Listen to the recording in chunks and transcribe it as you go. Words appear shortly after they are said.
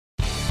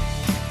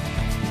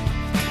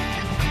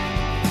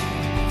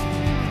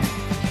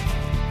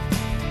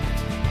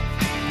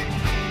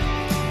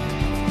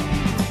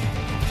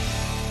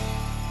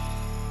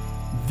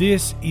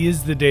This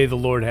is the day the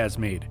Lord has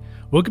made.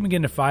 Welcome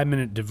again to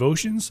 5-Minute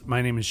Devotions.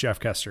 My name is Jeff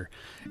Kester.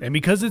 And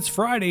because it's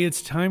Friday,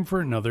 it's time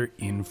for another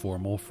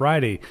Informal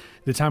Friday.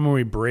 The time where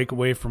we break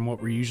away from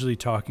what we're usually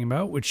talking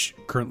about, which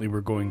currently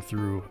we're going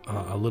through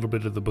a little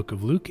bit of the book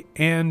of Luke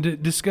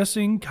and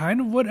discussing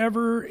kind of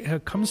whatever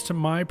comes to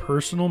my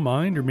personal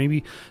mind or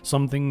maybe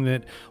something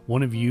that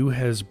one of you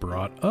has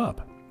brought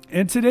up.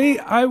 And today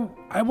I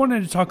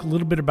wanted to talk a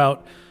little bit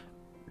about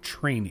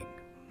training.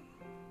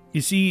 You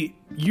see,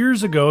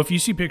 years ago, if you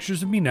see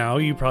pictures of me now,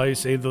 you probably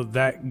say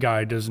that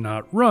guy does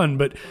not run.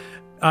 But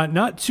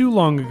not too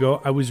long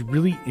ago, I was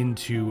really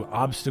into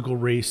obstacle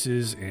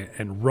races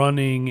and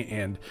running,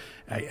 and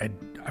I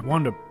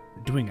wound up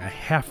doing a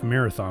half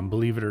marathon,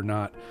 believe it or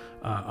not,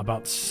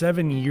 about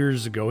 7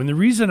 years ago. And the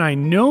reason I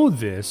know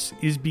this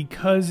is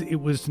because it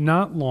was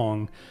not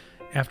long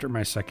after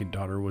my second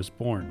daughter was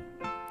born.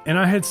 And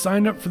I had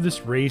signed up for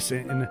this race,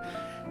 and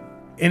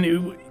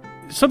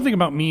something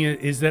about me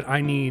is that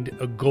I need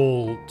a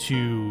goal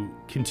to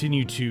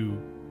continue to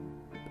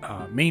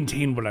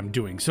maintain what I'm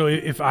doing. So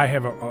if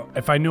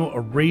I know a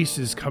race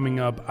is coming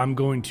up, I'm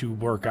going to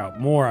work out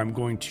more. I'm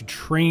going to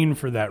train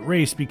for that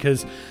race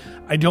because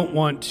I don't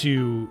want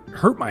to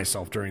hurt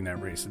myself during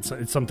that race.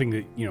 It's something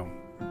that,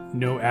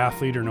 no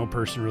athlete or no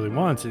person really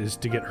wants, is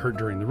to get hurt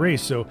during the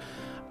race. So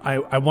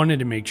I wanted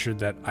to make sure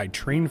that I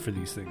trained for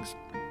these things.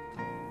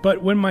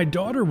 But when my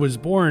daughter was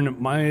born,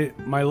 my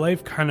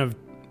life kind of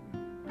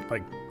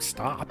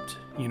stopped.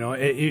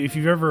 If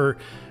you've ever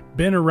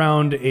been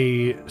around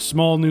a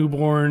small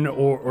newborn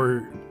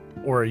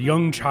or a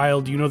young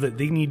child, you know that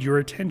they need your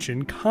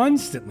attention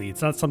constantly.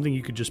 It's not something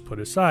you could just put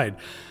aside.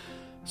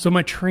 So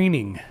my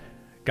training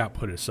got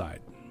put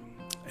aside.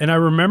 And I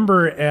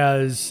remember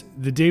as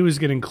the day was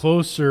getting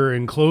closer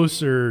and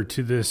closer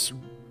to this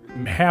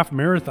half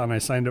marathon I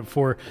signed up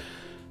for,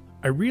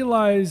 I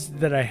realized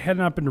that I had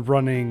not been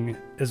running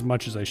as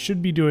much as I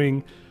should be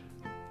doing,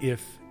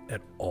 if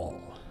at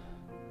all.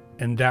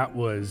 And that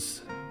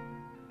was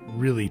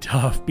really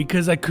tough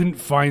because I couldn't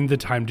find the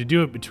time to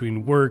do it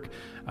between work,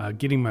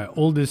 getting my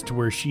oldest to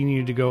where she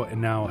needed to go,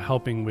 and now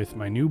helping with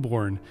my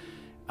newborn.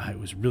 It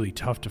was really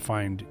tough to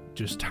find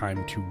just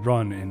time to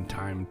run and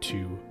time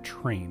to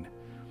train.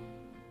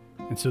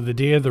 And so the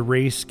day of the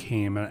race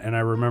came, and I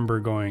remember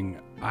going,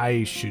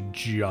 I should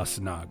just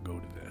not go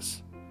to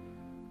this.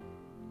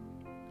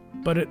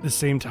 But at the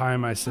same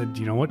time, I said,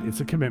 you know what?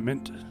 It's a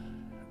commitment.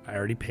 I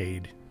already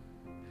paid.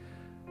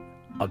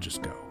 I'll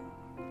just go.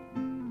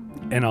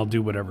 And I'll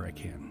do whatever I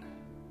can.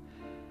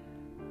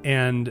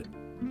 And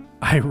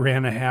I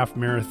ran a half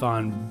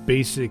marathon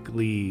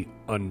basically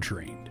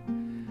untrained.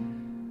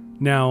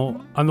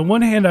 Now, on the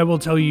one hand, I will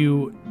tell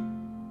you,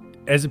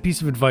 as a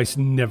piece of advice,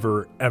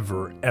 never,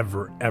 ever,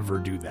 ever, ever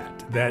do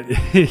that. That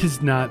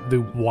is not the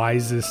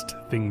wisest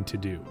thing to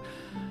do.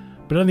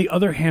 But on the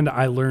other hand,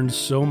 I learned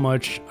so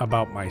much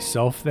about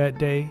myself that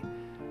day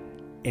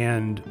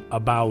and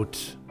about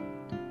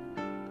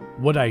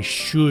what I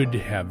should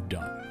have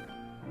done.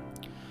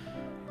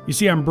 You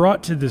see, I'm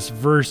brought to this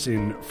verse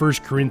in 1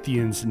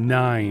 Corinthians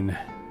 9,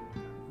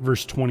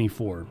 verse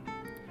 24.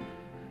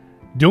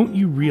 Don't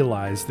you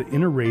realize that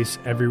in a race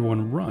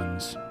everyone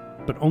runs,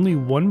 but only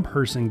one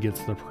person gets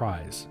the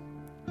prize?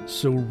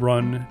 So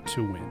run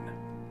to win.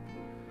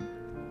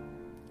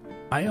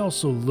 I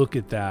also look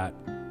at that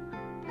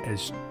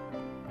as,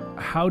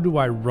 how do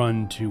I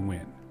run to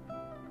win?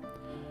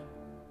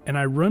 And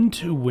I run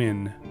to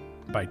win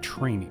by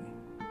training.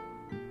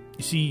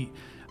 You see,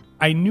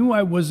 I knew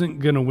I wasn't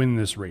going to win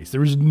this race.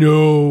 There was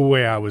no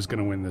way I was going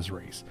to win this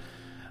race.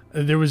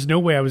 There was no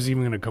way I was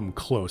even going to come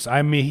close.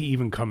 I may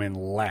even come in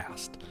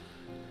last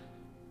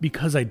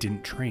because I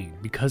didn't train,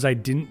 because I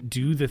didn't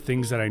do the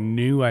things that I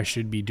knew I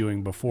should be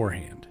doing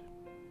beforehand.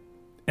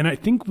 And I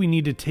think we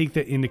need to take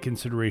that into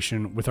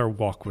consideration with our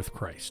walk with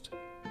Christ.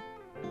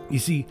 You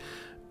see,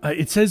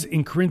 it says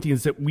in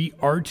Corinthians that we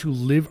are to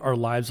live our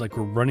lives like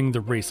we're running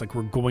the race, like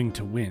we're going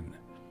to win.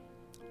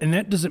 And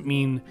that doesn't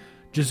mean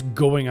just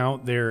going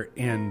out there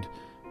and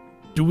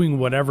doing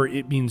whatever.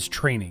 It means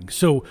training.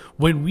 So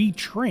when we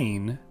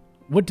train,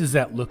 what does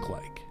that look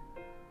like?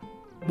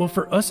 Well,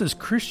 for us as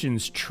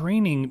Christians,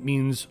 training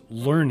means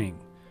learning.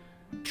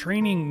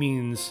 Training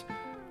means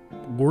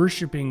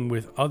worshiping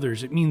with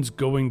others. It means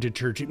going to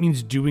church. It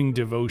means doing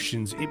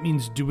devotions. It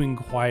means doing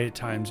quiet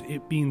times.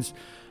 It means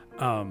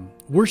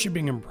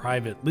worshiping in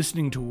private,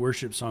 listening to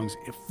worship songs,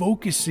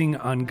 focusing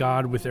on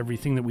God with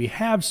everything that we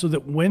have, so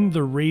that when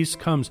the race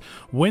comes,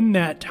 when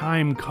that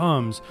time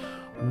comes,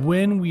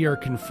 when we are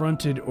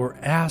confronted or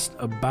asked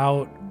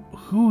about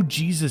who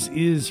Jesus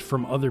is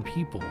from other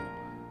people,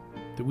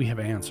 that we have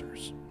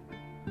answers.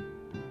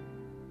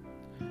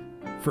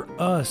 For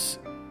us,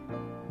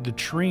 the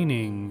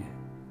training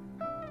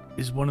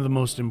is one of the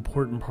most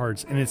important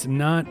parts, and it's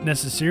not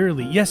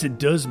necessarily, yes, it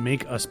does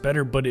make us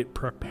better, but it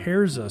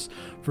prepares us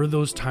for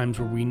those times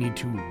where we need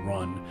to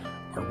run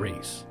a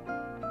race,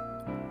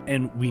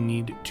 and we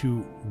need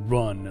to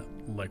run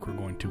like we're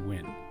going to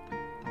win.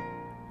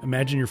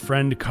 Imagine your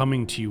friend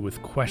coming to you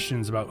with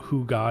questions about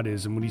who God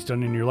is and what he's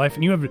done in your life,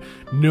 and you have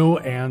no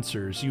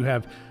answers. You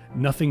have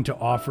nothing to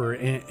offer,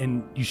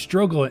 and you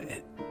struggle,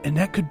 and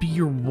that could be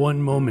your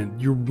one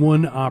moment, your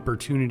one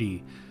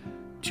opportunity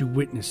to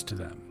witness to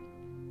them.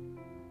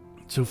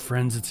 So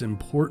friends, it's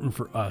important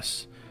for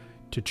us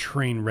to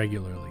train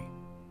regularly.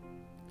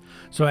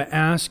 So I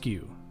ask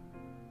you,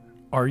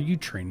 are you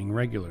training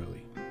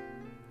regularly?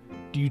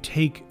 Do you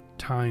take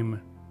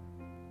time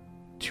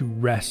to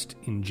rest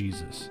in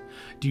Jesus?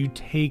 Do you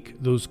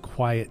take those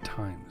quiet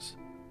times?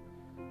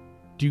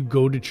 Do you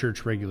go to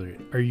church regularly?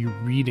 Are you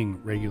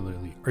reading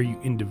regularly? Are you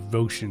in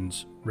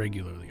devotions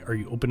regularly? Are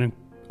you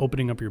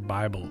opening up your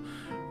Bible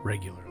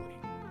regularly?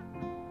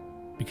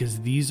 Because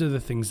these are the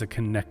things that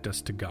connect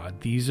us to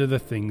God. These are the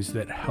things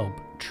that help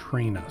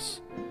train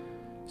us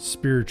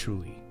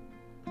spiritually,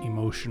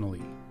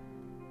 emotionally.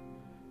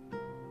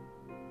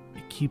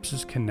 It keeps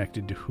us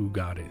connected to who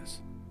God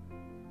is.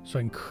 So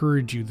I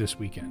encourage you this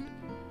weekend,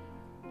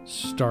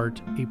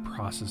 start a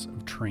process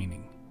of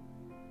training.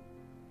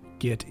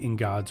 Get in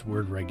God's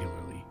Word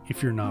regularly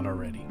if you're not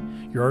already.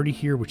 You're already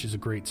here, which is a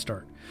great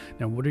start.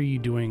 Now, what are you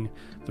doing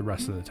the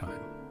rest of the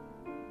time?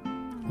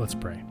 Let's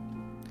pray.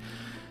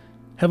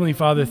 Heavenly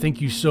Father,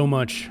 thank you so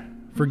much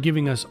for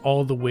giving us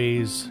all the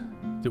ways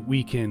that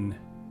we can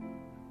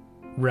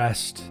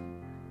rest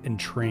and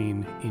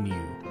train in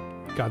you.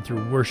 God,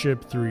 through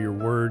worship, through your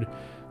word,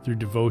 through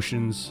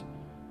devotions,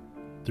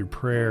 through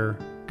prayer.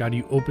 God,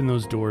 you open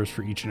those doors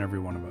for each and every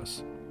one of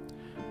us.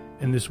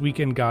 And this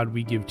weekend, God,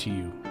 we give to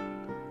you.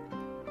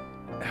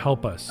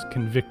 Help us,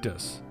 convict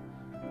us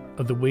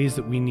of the ways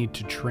that we need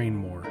to train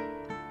more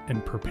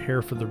and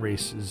prepare for the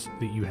races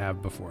that you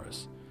have before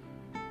us.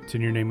 It's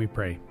in your name we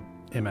pray.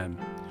 Amen.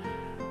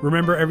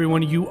 Remember,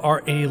 everyone, you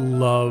are a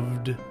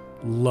loved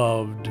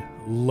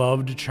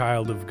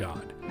child of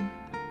God.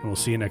 And we'll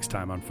see you next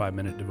time on 5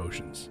 Minute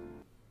Devotions.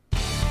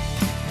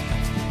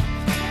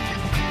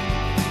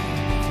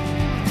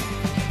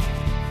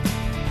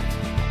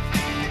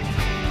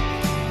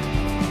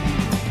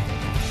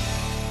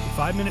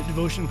 5 Minute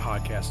Devotion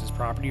Podcast is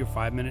property of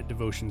 5 Minute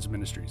Devotions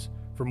Ministries.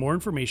 For more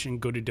information,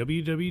 go to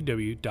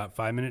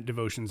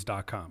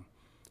www.5minutedevotions.com.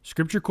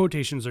 Scripture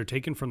quotations are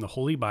taken from the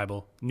Holy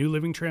Bible, New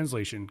Living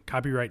Translation,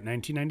 copyright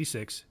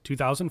 1996,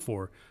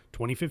 2004,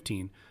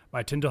 2015,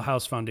 by Tyndale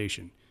House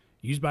Foundation.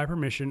 Used by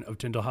permission of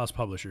Tyndale House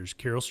Publishers,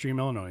 Carroll Stream,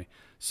 Illinois,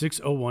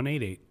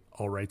 60188,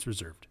 all rights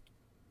reserved.